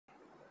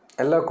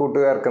എല്ലാ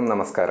കൂട്ടുകാർക്കും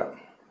നമസ്കാരം.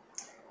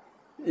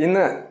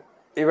 ഇന്ന്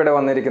ഇവിടെ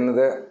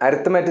വന്നിരിക്കുന്നത്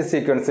അരിത്മെറ്റിക്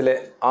സീക്വൻസിലെ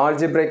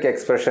ആൾജിബ്രൈക്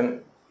എക്സ്പ്രഷൻ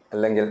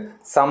അല്ലെങ്കിൽ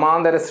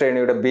സമാന്തര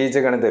ശ്രേണിയുടെ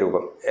ബീജഗണിത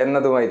രൂപം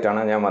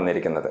എന്നതുമായിട്ടാണ് ഞാൻ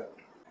വന്നിരിക്കുന്നത്.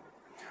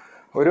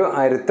 ഒരു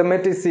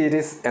അരിത്മെറ്റിക്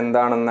സീരീസ്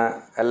എന്താണെന്ന്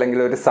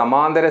അല്ലെങ്കിൽ ഒരു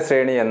സമാന്തര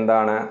ശ്രേണി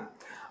എന്താണ്,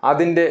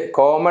 അതിൻ്റെ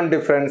കോമൺ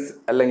ഡിഫറൻസ്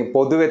അല്ലെങ്കിൽ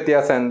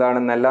പൊതുവ്യത്യാസം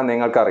എന്താണെന്നെല്ലാം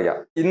നിങ്ങൾക്കറിയാം.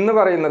 ഇന്ന്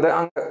പറയുന്നത്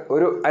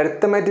ഒരു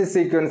അരിത്മെറ്റിക്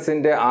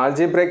സീക്വൻസിൻ്റെ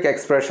ആൾജിബ്രൈക്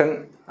എക്സ്പ്രഷൻ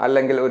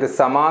അല്ലെങ്കിൽ ഒരു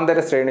സമാന്തര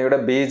ശ്രേണിയുടെ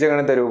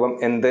ബീജഗണിത രൂപം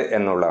എന്ത്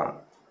എന്നുള്ളതാണ്.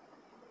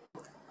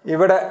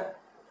 ഇവിടെ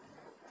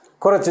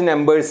കുറച്ച്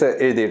നമ്പേഴ്സ്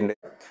എഴുതിയിട്ടുണ്ട്.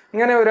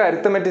 ഇങ്ങനെ ഒരു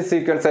അരിത്മെറ്റിക്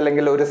സീക്വൻസ്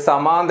അല്ലെങ്കിൽ ഒരു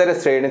സമാന്തര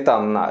ശ്രേണി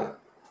തന്നാൽ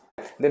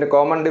ഇതിൻ്റെ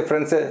കോമൺ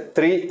ഡിഫറൻസ്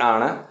 3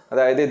 ആണ്,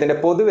 അതായത് ഇതിൻ്റെ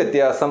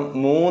പൊതുവ്യത്യാസം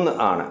 3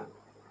 ആണ്.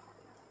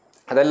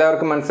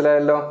 അതെല്ലാവർക്കും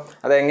മനസ്സിലായല്ലോ.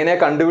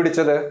 അതെങ്ങനെയാണ്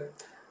കണ്ടുപിടിച്ചത്?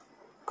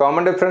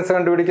 കോമൺ ഡിഫറൻസ്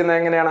കണ്ടുപിടിക്കുന്നത്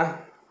എങ്ങനെയാണ്?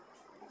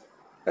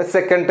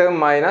 Second term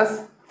minus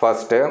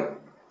first term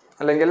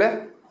അല്ലെങ്കിൽ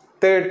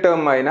third term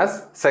minus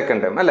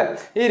second term അല്ലേ?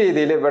 ഈ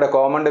രീതിയിൽ ഇവിടെ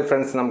കോമൺ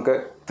ഡിഫറൻസ് നമുക്ക്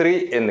 3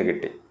 എന്ന്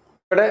കിട്ടി.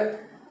 ഇവിടെ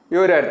ഈ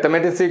ഒരു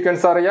അരിത്മെറ്റിക്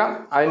സീക്വൻസ് അറിയാം,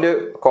 അതിൻ്റെ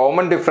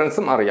കോമൺ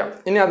ഡിഫറൻസും അറിയാം.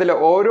 ഇനി അതിൽ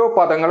ഓരോ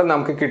പദങ്ങളും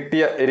നമുക്ക്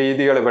കിട്ടിയ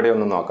രീതികൾ ഇവിടെ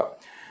ഒന്ന് നോക്കാം.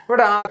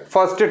 ഇവിടെ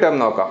ഫസ്റ്റ് ടേം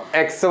നോക്കാം.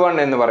 x1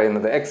 എന്ന്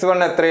പറയുന്നത്,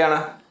 x1 എത്രയാണ്?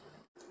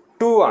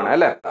 2 ആണ്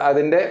അല്ലേ?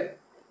 അതിൻ്റെ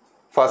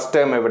ഫസ്റ്റ്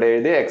ടേം ഇവിടെ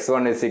എഴുതി,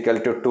 x1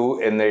 = 2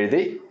 എന്ന്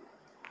എഴുതി.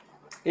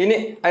 ഇനി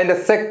അതിൻ്റെ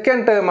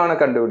സെക്കൻഡ് ടേം ആണ്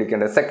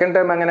കണ്ടുപിടിക്കേണ്ടത്. സെക്കൻഡ്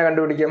ടേം എങ്ങനെ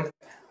കണ്ടുപിടിക്കും?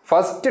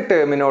 ഫസ്റ്റ്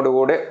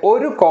ടേമിനോടുകൂടെ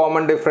ഒരു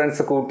കോമൺ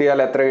ഡിഫറൻസ് കൂട്ടിയാൽ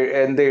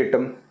എന്ത്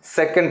കിട്ടും?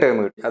 സെക്കൻഡ് ടേം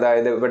കിട്ടും.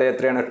 അതായത് ഇവിടെ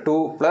എത്രയാണ്? 2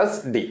 +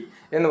 d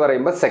എന്ന്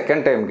പറയുമ്പോൾ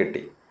സെക്കൻഡ് ടേം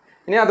കിട്ടി.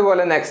 ഇനി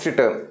അതുപോലെ നെക്സ്റ്റ്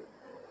ടേം,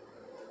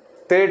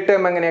 തേർഡ്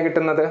ടേം എങ്ങനെയാണ്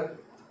കിട്ടുന്നത്?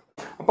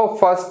 അപ്പോൾ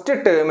ഫസ്റ്റ്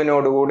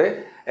ടേമിനോടുകൂടെ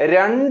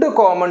 2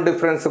 കോമൺ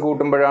ഡിഫറൻസ്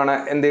കൂട്ടുമ്പോഴാണ്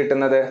എന്ത്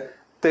കിട്ടുന്നത്?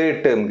 തേർഡ്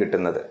ടേം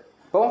കിട്ടുന്നത്.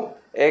 അപ്പോൾ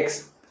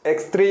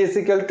x3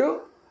 =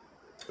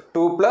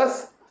 2 +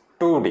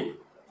 2d.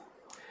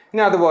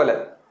 ഇനി അതുപോലെ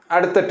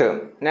അടുത്ത ടേം,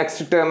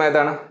 നെക്സ്റ്റ് ടേം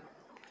ഏതാണ്?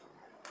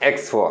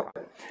 x4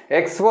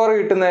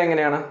 കിട്ടുന്നത്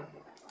എങ്ങനെയാണ്?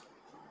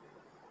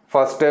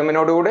 ഫസ്റ്റ്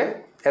ടേമിനോടുകൂടെ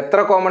എത്ര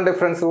കോമൺ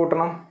ഡിഫറൻസ്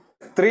കൂട്ടണം?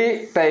 3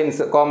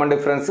 ടൈംസ് കോമൺ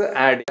ഡിഫറൻസ്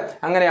ആഡ് ചെയ്യാം.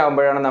 അങ്ങനെ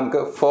ആകുമ്പോഴാണ് നമുക്ക്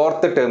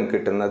ഫോർത്ത് ടേം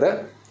കിട്ടുന്നത്.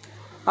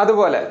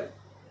 അതുപോലെ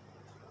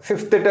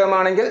ഫിഫ്ത്ത് ടേം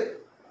ആണെങ്കിൽ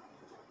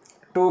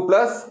 2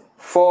 +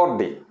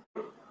 4d.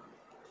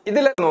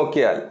 ഇതിൽ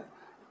നോക്കിയാൽ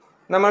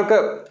നമ്മൾക്ക്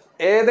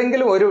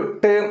ഏതെങ്കിലും ഒരു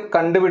ടേം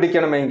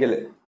കണ്ടുപിടിക്കണമെങ്കിൽ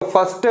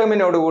ഫസ്റ്റ്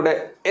ടേമിനോടുകൂടെ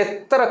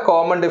എത്ര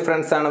കോമൺ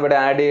ഡിഫറൻസ് ആണ് ഇവിടെ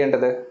ആഡ്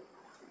ചെയ്യേണ്ടത്?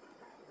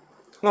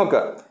 നോക്കുക,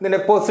 ഇതിൻ്റെ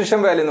പൊസിഷൻ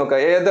വാല്യൂ നോക്കുക.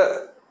 ഏത്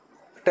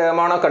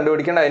ടേമാണോ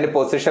കണ്ടുപിടിക്കേണ്ടത് അതിൻ്റെ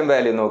പൊസിഷൻ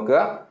വാല്യൂ നോക്കുക.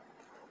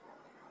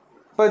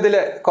 അപ്പോൾ ഇതിൽ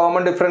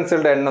കോമൺ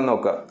ഡിഫറൻസുകളുടെ എണ്ണം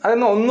നോക്കുക. അതിൽ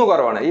നിന്ന് 1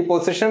 കുറവാണ്. ഈ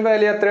പൊസിഷൻ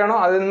വാല്യൂ എത്രയാണോ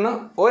അതിൽ നിന്ന്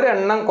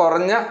ഒരെണ്ണം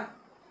കുറഞ്ഞ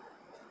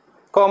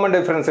കോമൺ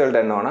ഡിഫറൻസുകളുടെ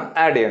എണ്ണമാണ്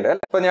ആഡ് ചെയ്യേണ്ടത്.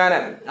 അപ്പോൾ ഞാൻ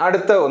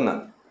അടുത്ത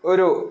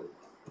ഒരു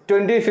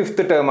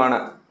 25th ടേമാണ്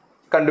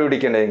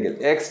കണ്ടുപിടിക്കേണ്ടതെങ്കിൽ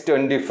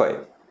x25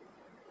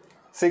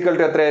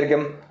 =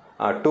 എത്രയായിരിക്കും?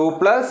 2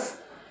 +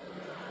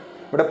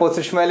 ഇവിടെ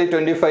പൊസിഷൻ വാല്യൂ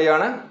 25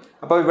 ആണ്.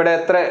 അപ്പോൾ ഇവിടെ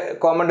എത്ര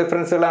കോമൺ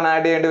ഡിഫറൻസുകളാണ്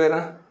ആഡ് ചെയ്യേണ്ടി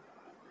വരുന്നത്?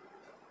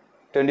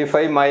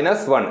 25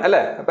 - 1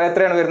 അല്ലേ? അപ്പോൾ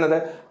എത്രയാണ് വരുന്നത്?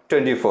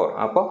 24.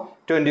 അപ്പോൾ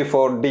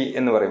 24d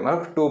എന്ന് പറയും.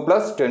 2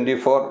 +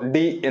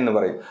 24d എന്ന്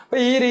പറയും. അപ്പോൾ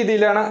ഈ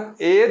രീതിയിലാണ്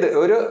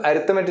ഒരു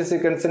അരിത്മെറ്റിക്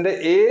സീക്വൻസിൻ്റെ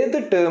ഏത്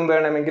ടേം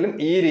വേണമെങ്കിലും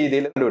ഈ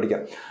രീതിയിൽ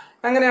കണ്ടുപിടിക്കാം.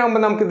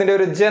 അങ്ങനെയാകുമ്പോൾ നമുക്ക് ഇതിൻ്റെ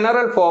ഒരു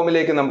ജനറൽ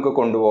ഫോമിലേക്ക് നമുക്ക്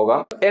കൊണ്ടുപോകാം.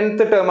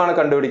 nth ടേമാണ്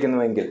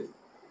കണ്ടുപിടിക്കുന്നതെങ്കിൽ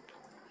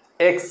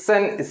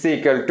xn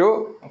 =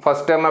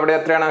 ഫസ്റ്റ് ടേം അവിടെ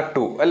എത്രയാണ്?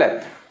 2 അല്ലേ?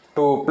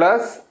 2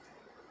 +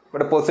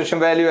 ഇവിടെ പൊസിഷൻ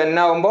വാല്യൂ n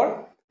ആവുമ്പോൾ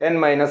n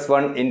 -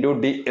 1 ×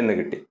 d എന്ന്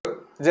കിട്ടി.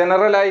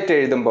 ജനറലായിട്ട്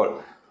എഴുതുമ്പോൾ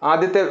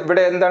ആദ്യത്തെ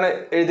ഇവിടെ എന്താണ്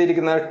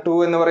എഴുതിയിരിക്കുന്നത്? 2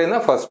 എന്ന് പറയുന്ന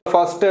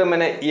ഫസ്റ്റ്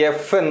ടേമിന്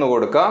f എന്ന്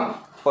കൊടുക്കാം.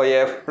 അപ്പോൾ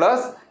f +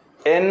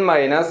 n -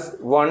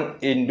 1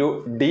 ×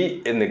 d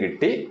എന്ന്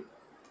കിട്ടി.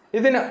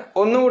 ഇതിന്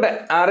ഒന്നുകൂടെ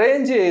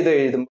അറേഞ്ച് ചെയ്ത്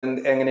എഴുതുമ്പോൾ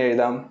എങ്ങനെ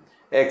എഴുതാം?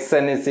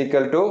 xn =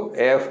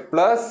 f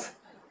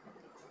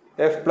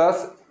 +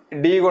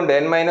 d കൊണ്ട്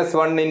n -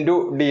 1 ×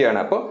 d ആണ്.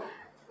 അപ്പോൾ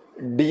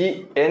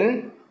dn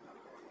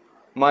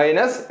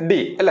 - d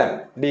അല്ലേ?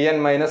 dn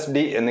 - d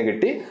എന്ന്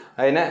കിട്ടി.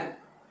 അതിനെ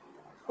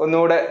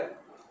ഒന്നുകൂടെ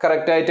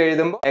കറക്റ്റായിട്ട്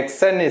എഴുതുമ്പോൾ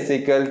xn =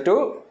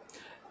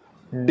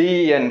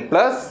 dn +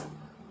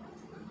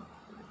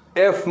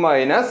 f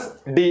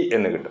 - d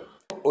എന്ന് കിട്ടും.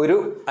 ഒരു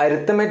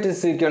അരിത്മെറ്റിക്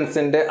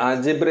സീക്വൻസിൻ്റെ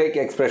ആൾജിബ്രൈക്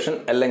എക്സ്പ്രഷൻ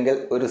അല്ലെങ്കിൽ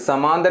ഒരു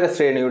സമാന്തര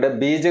ശ്രേണിയുടെ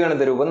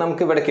ബീജഗണിത രൂപം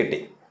നമുക്ക് ഇവിടെ കിട്ടി.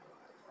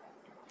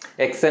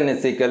 xn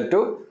 =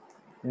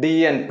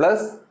 dn +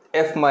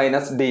 f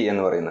 - d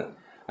എന്ന് പറയുന്നത്.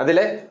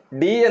 അതിലെ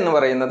d എന്ന്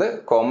പറയുന്നത്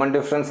കോമൺ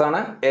ഡിഫറൻസ് ആണ്.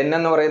 n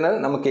എന്ന് പറയുന്നത്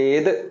നമുക്ക്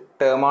ഏത്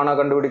ടേമാണോ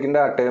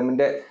കണ്ടുപിടിക്കേണ്ടത് ആ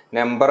ടേമിൻ്റെ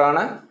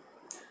നമ്പറാണ്.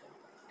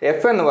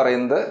 f എന്ന്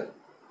പറയുന്നത്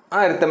ആ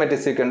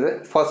അരിത്മെറ്റിക് സീക്വൻസ്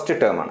ഫസ്റ്റ്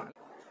ടേമാണ്.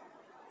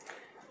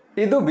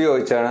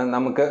 ഇതുപയോഗിച്ചാണ്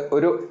നമുക്ക്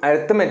ഒരു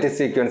അരിത്മെറ്റിക്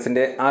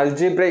സീക്വൻസിൻ്റെ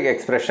ആൾജിബ്രൈക്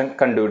എക്സ്പ്രഷൻ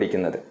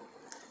കണ്ടുപിടിക്കുന്നത്.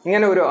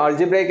 ഇങ്ങനെ ഒരു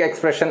ആൾജിബ്രൈക്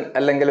എക്സ്പ്രഷൻ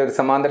അല്ലെങ്കിൽ ഒരു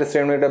സമാന്തര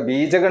ശ്രേണിയുടെ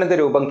ബീജഗണിത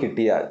രൂപം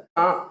കിട്ടിയാൽ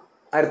ആ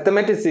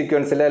അരിത്മെറ്റിക്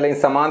സീക്വൻസിലെ അല്ലെങ്കിൽ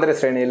സമാന്തര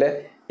ശ്രേണിയിലെ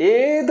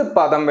ഏത്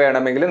പദം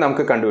വേണമെങ്കിലും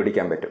നമുക്ക്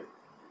കണ്ടുപിടിക്കാൻ പറ്റും.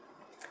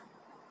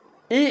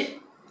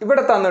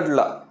 ഇവിടെ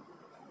തന്നിട്ടുള്ള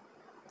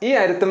ഈ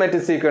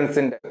അരിത്മെറ്റിക്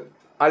സീക്വൻസിൻ്റെ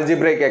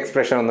ആൾജിബ്രൈക്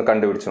എക്സ്പ്രഷൻ ഒന്ന്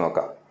കണ്ടുപിടിച്ച്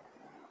നോക്കാം.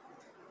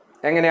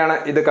 എങ്ങനെയാണ്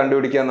ഇത്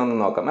കണ്ടുപിടിക്കുക എന്നൊന്ന്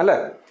നോക്കാം അല്ലേ.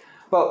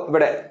 അപ്പോൾ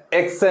ഇവിടെ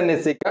X N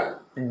ഇസിക്ക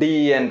D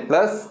N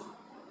plus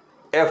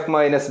F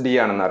minus D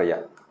ആണെന്ന്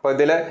അറിയാം. അപ്പോൾ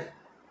ഇതിൽ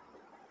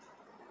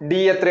ഡി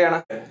എത്രയാണ്?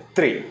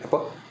 3.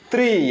 അപ്പോൾ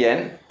 3n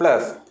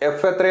പ്ലസ്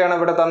എഫ് എത്രയാണ്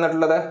ഇവിടെ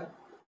തന്നിട്ടുള്ളത്?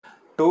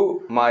 2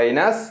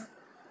 മൈനസ്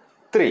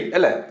 3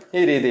 അല്ലേ.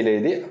 ഈ രീതിയിൽ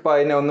എഴുതി. അപ്പോൾ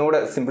അതിനെ ഒന്നുകൂടെ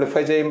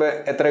സിംപ്ലിഫൈ ചെയ്യുമ്പോൾ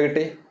എത്ര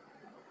കിട്ടി?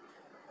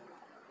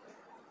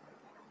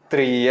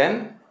 3n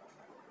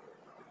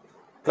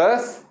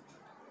plus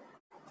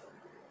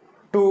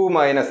 2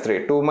 minus 3.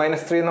 2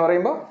 മൈനസ് 3 എന്ന്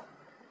പറയുമ്പോൾ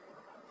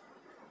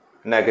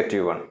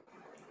 -1.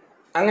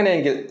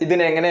 അങ്ങനെയെങ്കിൽ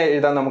ഇതിനെ എങ്ങനെ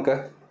എഴുതാം നമുക്ക്?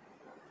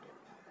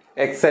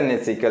 X N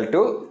is equal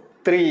to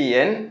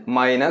 3n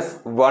minus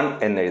 1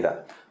 എന്നെഴുതാം.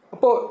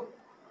 അപ്പോൾ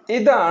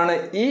ഇതാണ്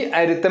ഈ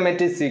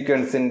അരിത്തമെറ്റിക്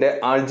സീക്വൻസിൻ്റെ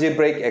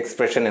ആൾജിബ്രൈക്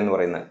എക്സ്പ്രഷൻ എന്ന്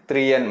പറയുന്നത്.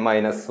 3n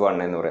മൈനസ് 1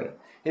 എന്ന് പറയുന്നത്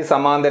ഈ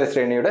സമാന്തര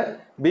ശ്രേണിയുടെ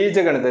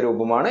ബീജഗണിത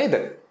രൂപമാണ് ഇത്.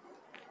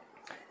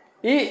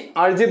 ഈ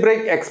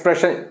ആൾജിബ്രൈക്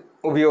എക്സ്പ്രഷൻ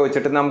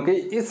ഉപയോഗിച്ചിട്ട് നമുക്ക്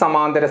ഈ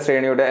സമാന്തര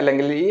ശ്രേണിയുടെ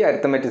അല്ലെങ്കിൽ ഈ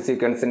അരിത്തമെറ്റിക്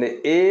സീക്വൻസിൻ്റെ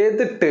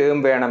ഏത് ടേം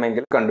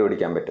വേണമെങ്കിലും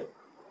കണ്ടുപിടിക്കാൻ പറ്റും.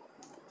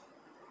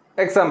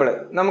 എക്സാമ്പിൾ,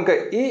 നമുക്ക്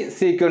ഈ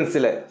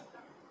സീക്വൻസിലെ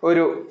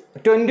ഒരു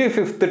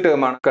 25th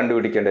ടേമാണ്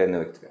കണ്ടുപിടിക്കേണ്ടതെന്ന്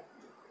വെച്ചാൽ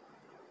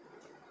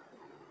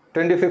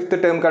 25th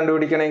ടേം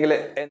കണ്ടുപിടിക്കണമെങ്കിൽ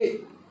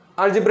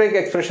ആൾജിബ്രൈക്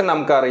എക്സ്പ്രഷൻ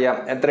നമുക്കറിയാം.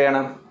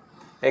 എത്രയാണ്?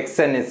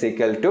 X N is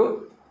equal to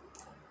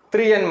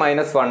 3n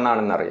minus 1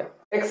 ആണെന്നറിയാം.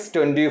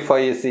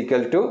 x25 is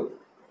equal to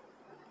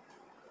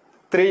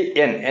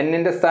 3n,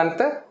 എന്നിൻ്റെ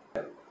സ്ഥാനത്ത്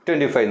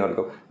 25 എന്ന്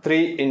കൊടുക്കും.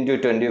 3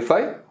 ×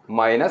 25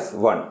 മൈനസ്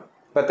 1.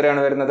 അപ്പോൾ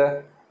എത്രയാണ് വരുന്നത്?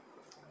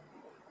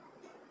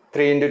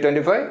 3 ×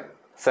 25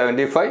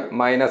 75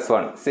 മൈനസ്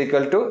 1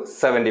 ഈക്വൽ ടു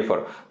 74.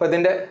 അപ്പോൾ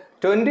ഇതിൻ്റെ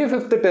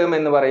 25th ടേം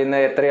എന്ന്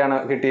പറയുന്നത് എത്രയാണ്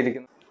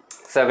കിട്ടിയിരിക്കുന്നത്?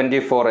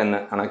 74 എന്ന്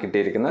ആണ്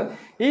കിട്ടിയിരിക്കുന്നത്.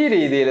 ഈ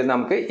രീതിയിൽ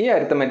നമുക്ക് ഈ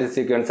അരിത്തമെറ്റിക്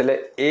സീക്വൻസിലെ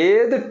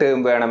ഏത് ടേം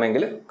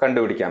വേണമെങ്കിലും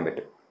കണ്ടുപിടിക്കാൻ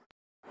പറ്റും.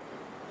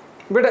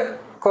 ഇവിടെ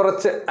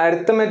കുറച്ച്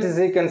അരിത്തമെറ്റിക്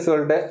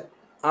സീക്വൻസുകളുടെ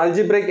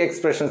ആൾജിബ്രൈക്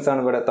എക്സ്പ്രഷൻസ് ആണ്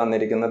ഇവിടെ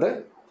തന്നിരിക്കുന്നത്.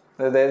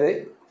 അതായത്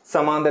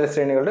സമാന്തര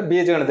ശ്രേണികളുടെ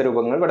ബീജഗണിത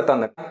രൂപങ്ങൾ ഇവിടെ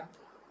തന്നിട്ടുണ്ട്.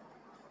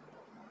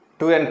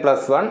 2n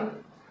plus 1,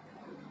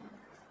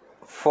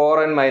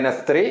 4n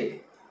minus 3,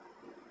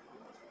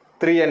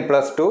 3n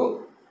plus 2,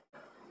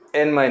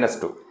 n minus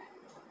 2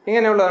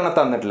 ഇങ്ങനെയുള്ളതാണ്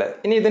തന്നിട്ടുള്ളത്.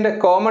 ഇനി ഇതിൻ്റെ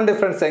കോമൺ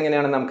ഡിഫറൻസ്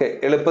എങ്ങനെയാണ് നമുക്ക്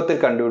എളുപ്പത്തിൽ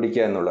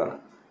കണ്ടുപിടിക്കുക എന്നുള്ളതാണ്.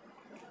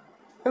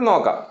 ഇത്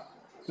നോക്കാം.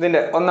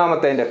 ഇതിൻ്റെ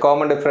ഒന്നാമത്തേതിൻ്റെ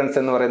കോമൺ ഡിഫറൻസ്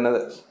എന്ന് പറയുന്നത്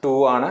 2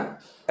 ആണ്.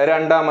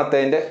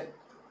 രണ്ടാമത്തേതിൻ്റെ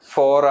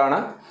 4 ആണ്.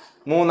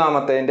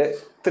 മൂന്നാമത്തേതിൻ്റെ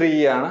 3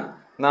 ആണ്.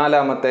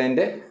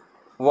 നാലാമത്തേതിൻ്റെ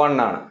 1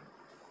 ആണ്.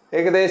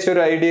 ഏകദേശം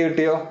ഒരു ഐഡിയ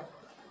കിട്ടിയോ?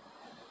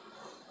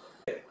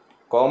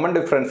 കോമൺ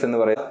ഡിഫറൻസ് എന്ന്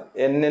പറയുന്നത്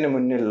എന്നിന്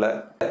മുന്നിലുള്ള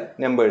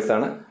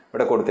നമ്പേഴ്സാണ്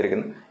ഇവിടെ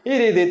കൊടുത്തിരിക്കുന്നത്. ഈ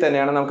രീതിയിൽ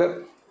തന്നെയാണ് നമുക്ക്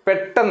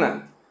പെട്ടെന്ന്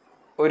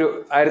ഒരു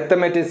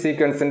അരിത്തമെറ്റിക്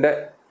സീക്വൻസിൻ്റെ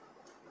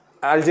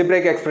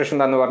ആൾജിബ്രൈക് എക്സ്പ്രഷൻ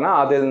എന്ന് പറഞ്ഞാൽ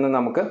അതിൽ നിന്ന്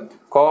നമുക്ക്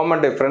കോമൺ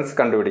ഡിഫറൻസ്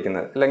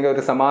കണ്ടുപിടിക്കുന്നത്, അല്ലെങ്കിൽ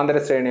ഒരു സമാന്തര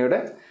ശ്രേണിയുടെ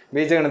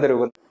ബീജഗണിത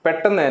രൂപം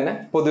പെട്ടെന്ന് തന്നെ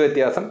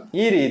പൊതുവ്യത്യാസം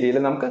ഈ രീതിയിൽ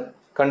നമുക്ക്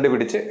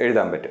കണ്ടുപിടിച്ച്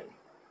എഴുതാൻ പറ്റും.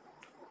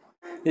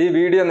 ഈ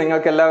വീഡിയോ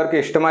നിങ്ങൾക്ക് എല്ലാവർക്കും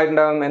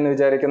ഇഷ്ടമായിട്ടുണ്ടാകും എന്ന്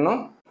വിചാരിക്കുന്നു.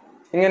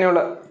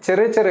 ഇങ്ങനെയുള്ള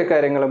ചെറിയ ചെറിയ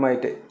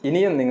കാര്യങ്ങളുമായിട്ട്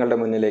ഇനിയും നിങ്ങളുടെ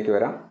മുന്നിലേക്ക്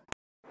വരാം.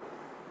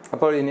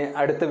 അപ്പോൾ ഇനി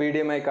അടുത്ത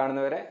വീഡിയോയുമായി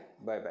കാണുന്നവരെ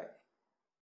ബൈ ബൈ.